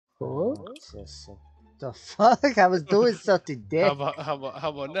Just the fuck? I was doing something, dick. How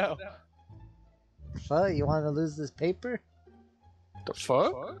about now? Fuck, you want to lose this paper? The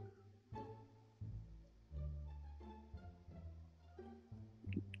fuck?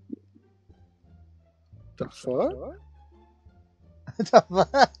 The fuck? The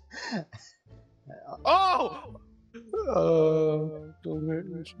fuck? Oh!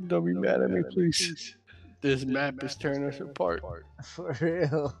 Don't be mad at me, please. This map is tearing us apart. For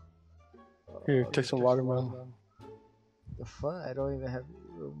real. Here, take some watermelon. The fuck? I don't even have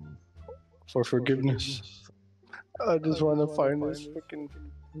room. For forgiveness. I just want to find this fucking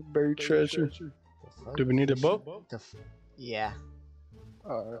buried treasure. Do we need a boat? Yeah.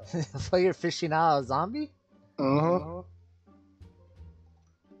 Alright. So you're fishing out a zombie? Uh-huh.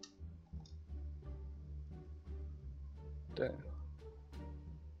 Damn.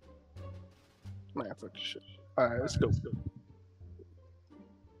 Man, fuck this shit. Alright, let's go.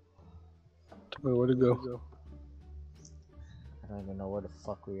 Tell me where to go. I don't even know where the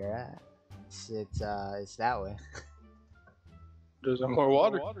fuck we are at. It's that way. There's more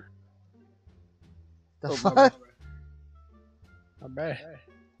water. The fuck? My bad.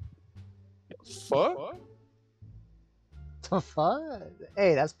 The fuck? The fuck?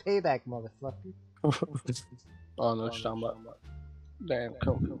 Hey, that's payback, motherfucker. Oh no, it's talking about. Damn,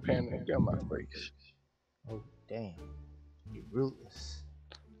 come panic got my face. Oh damn, you ruthless.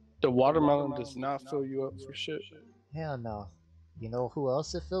 The watermelon does not fill you up for shit. Hell no. You know who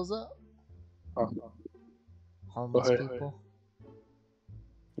else it fills up? Homeless people.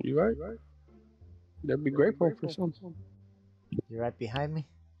 You right? They'd be grateful for something. You're right behind me?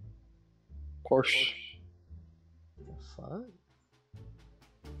 Of course. The fuck?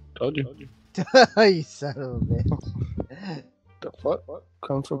 Told you. You son of a bitch. The fuck?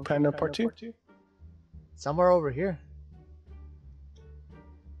 Come from Panda Part 2? Somewhere over here.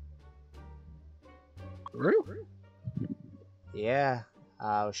 Really? Yeah.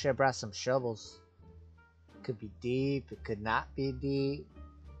 We should have brought some shovels. It could be deep, it could not be deep.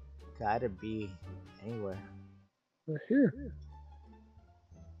 It could either be anywhere. Right here.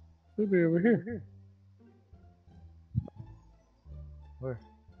 Could be over here. Where?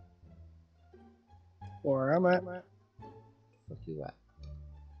 Where I'm at. Fuck you at?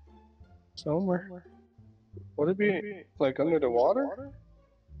 Somewhere. Would it be like under the water? It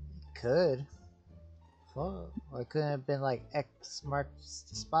could. Fuck. Or it could have been like X marks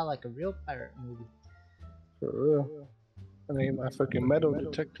the spot like a real pirate movie. For real. I need my fucking metal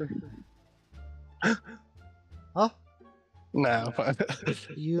detector. Huh? Nah,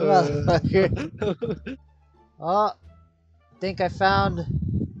 you motherfucker. Oh, I think I found a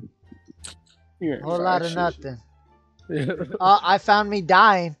whole lot of nothing. Yeah. I found me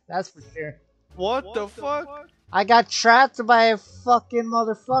dying. That's for sure. What the fuck? I got trapped by a fucking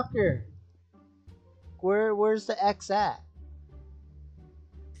motherfucker. Where's the X at?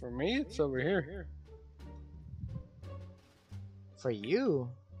 For me, it's over here. For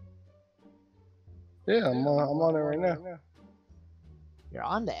you? Yeah, I'm on it right now. You're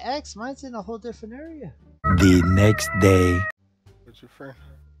on the X? Mine's in a whole different area. The next day. What's your friend?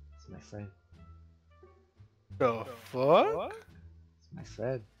 It's my friend. The fuck? It's my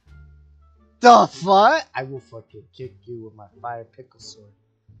friend. The fuck? I will fucking kick you with my fire pickle sword.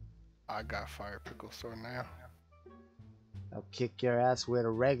 I got fire pickle sword now. I'll kick your ass with a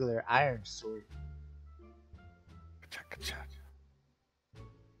regular iron sword.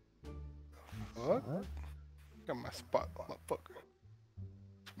 What? Got my spot, motherfucker.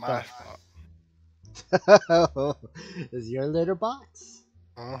 It's my spot. Is your litter box?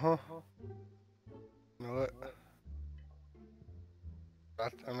 Uh-huh. You know what?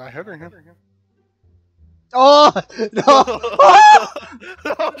 I'm not hitting him. Oh! No!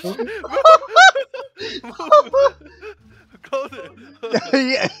 Go there.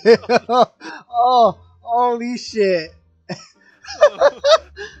 Yeah. Oh! Holy shit! I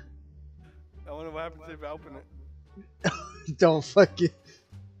wonder what happens if I open it. Don't fucking...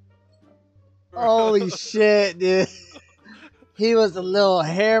 Holy shit, dude. He was a little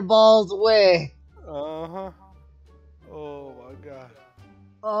hairballs away. Uh-huh. Oh my god.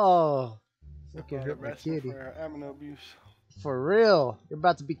 Oh. Fucking hurt my kitty. For animal abuse. For real. You're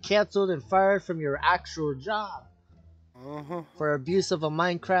about to be canceled and fired from your actual job. Uh-huh. For abuse of a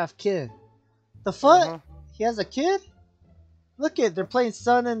Minecraft kid. The fuck? Uh-huh. He has a kid? Look at, they're playing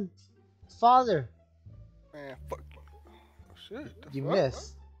son and father. Man, fuck you. Oh, shit. You fuck?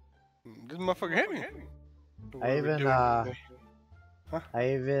 missed. This motherfucker hit me.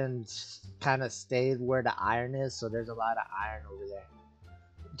 I even kind of stayed where the iron is, so there's a lot of iron over there.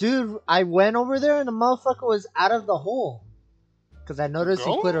 Dude, I went over there and the motherfucker was out of the hole. Because I noticed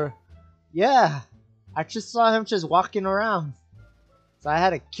he put a... Yeah, I just saw him just walking around, so I had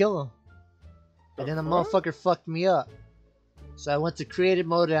to kill him. And then the motherfucker fucked me up. So I went to creative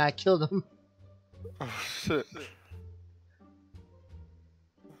mode and I killed him. Oh shit.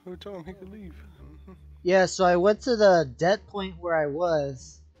 Who told him he could leave? Yeah, so I went to the dead point where I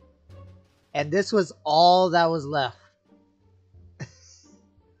was. And this was all that was left.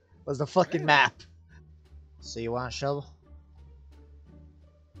 Was the fucking map. So you want a shovel?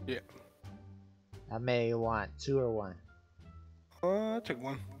 Yeah. How many you want? 2 or 1? I'll take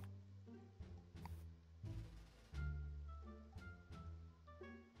 1.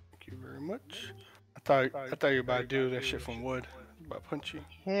 Thank you very much. I thought you were about to do that shit from wood. About punch you.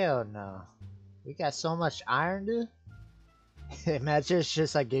 Hell no. We got so much iron, dude. Imagine it's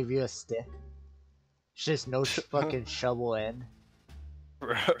just I gave you a stick. It's just no fucking shovel end.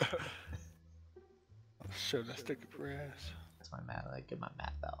 Shove that stick up your ass. That's my map. Like, get my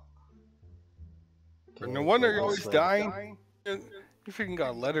map out. Okay, no wonder you're always dying. You freaking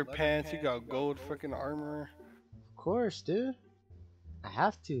got leather pants. You got gold freaking armor. Of course, dude. I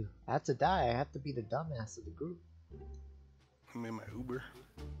have to. I have to die. I have to be the dumbass of the group. I made my Uber.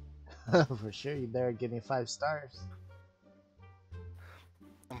 For sure, you better give me 5 stars.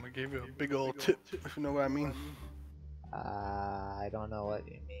 I'm gonna give you a big old tip, if you know what I mean. I don't know what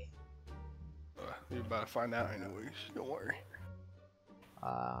you mean. You're about to find out anyways. Don't worry.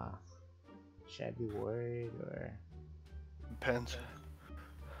 Should I be worried or? Depends.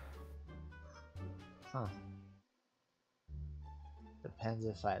 Huh. Depends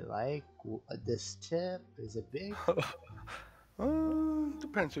if I like this tip. Is it big?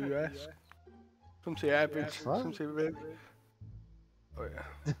 Depends who you ask. Some say average, some say big. Oh yeah.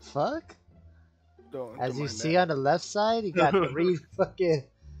 The fuck? As you mind see that. on the left side, you got 3 fucking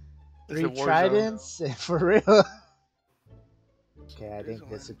It's 3 a war tridents. For real. Okay, I think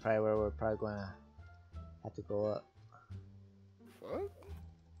this is probably where we're probably gonna have to go up. Fuck?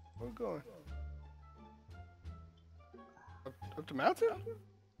 Where we going? Up the mountain?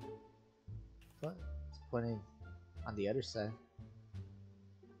 What? It's pointing on the other side.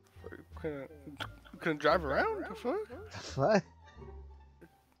 Couldn't drive around? The fuck? The fuck?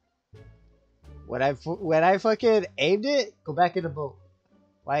 When I fucking aimed it, go back in the boat.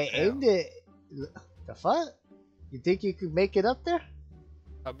 When I aimed it, the fuck? You think you could make it up there?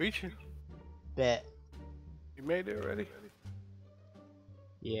 I'll beat you. Bet. You made it already?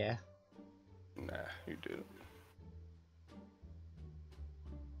 Yeah. Nah, you didn't.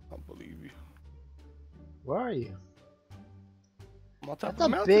 I don't believe you. Where are you? I'm on top That's of the a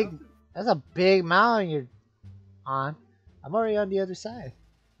mountain. that's a big mountain you're on. I'm already on the other side.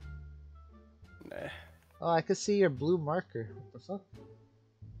 Nah. Oh, I could see your blue marker. What the fuck?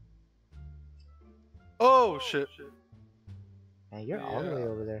 Oh shit. Man, you're all the way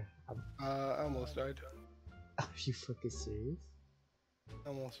over there. I almost died. Are you fucking serious? I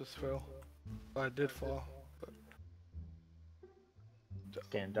almost just fell. I did fall. But... It's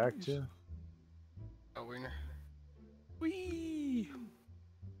getting dark too. Oh, wiener. Whee!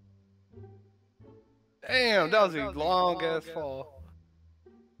 Damn, that was a long ass fall.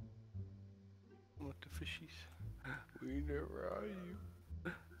 What the fishies? Wiener, where are you?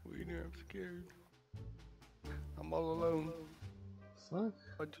 Wiener, I'm scared. I'm all alone. Fuck.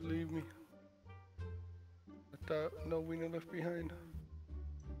 Why'd you leave me? I thought no wiener left behind.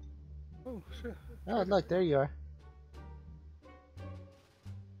 Oh shit. Oh, look, there you are.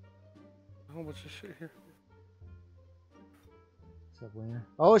 A whole bunch of shit here. What's up, Wiener?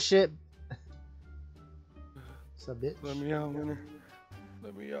 Oh shit. What's up, bitch? Let me out, wiener.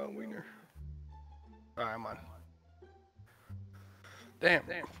 Let me out, wiener. Alright, I'm on. Damn,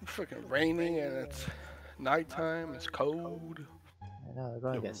 it's freaking raining and it's nighttime, it's cold. I know, they're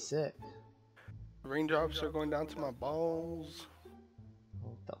gonna get sick. Raindrops are going down to my balls.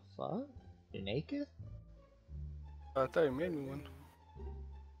 What the fuck? You're naked? I thought you made me one.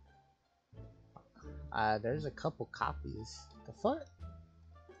 There's a couple copies. The fuck?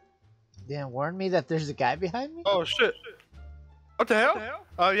 Didn't warn me that there's a guy behind me? Oh shit. What the hell?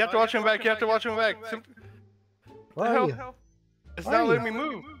 Oh, you have to watch him back, you have to watch him back. Where are you? It's Where not are letting you? me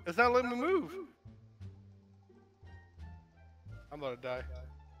move. It's not letting me move. I'm about to die.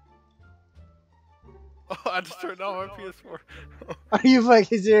 Oh, I just turned on my PS4. Are you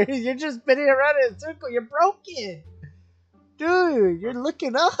fucking serious? You're just spinning around in a circle. You're broken. Dude, you're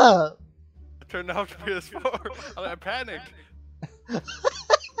looking up. I turned off the PS4. I panicked.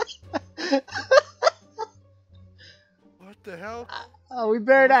 What the hell? Oh, we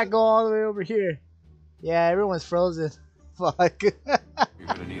better not go all the way over here. Yeah, everyone's frozen. Fuck. You're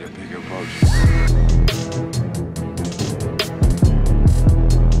gonna need a bigger boat.